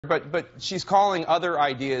But she's calling other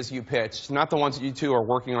ideas you pitched, not the ones that you two are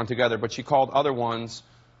working on together, but she called other ones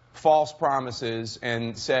false promises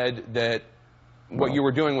and said that what you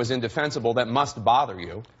were doing was indefensible. That must bother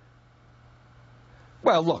you.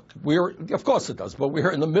 Well, look, of course it does, but we're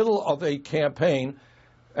in the middle of a campaign,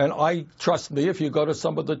 and trust me, if you go to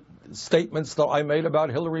some of the statements that I made about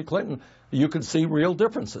Hillary Clinton, you can see real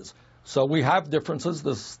differences. So we have differences.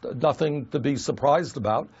 There's nothing to be surprised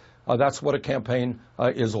about. That's what a campaign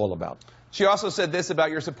is all about. She also said this about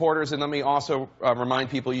your supporters, and let me also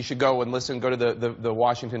remind people you should go and listen. Go to the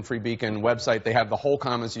Washington Free Beacon website. They have the whole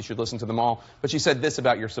comments. You should listen to them all. But she said this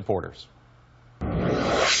about your supporters.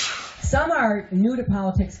 Some are new to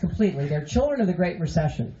politics completely. They're children of the Great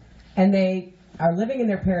Recession, and they are living in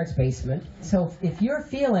their parents' basement. So if you're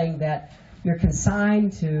feeling that you're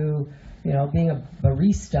consigned to, being a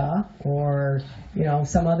barista or,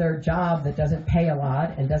 some other job that doesn't pay a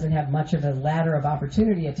lot and doesn't have much of a ladder of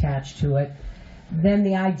opportunity attached to it, then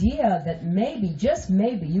the idea that maybe, just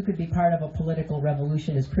maybe, you could be part of a political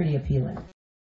revolution is pretty appealing.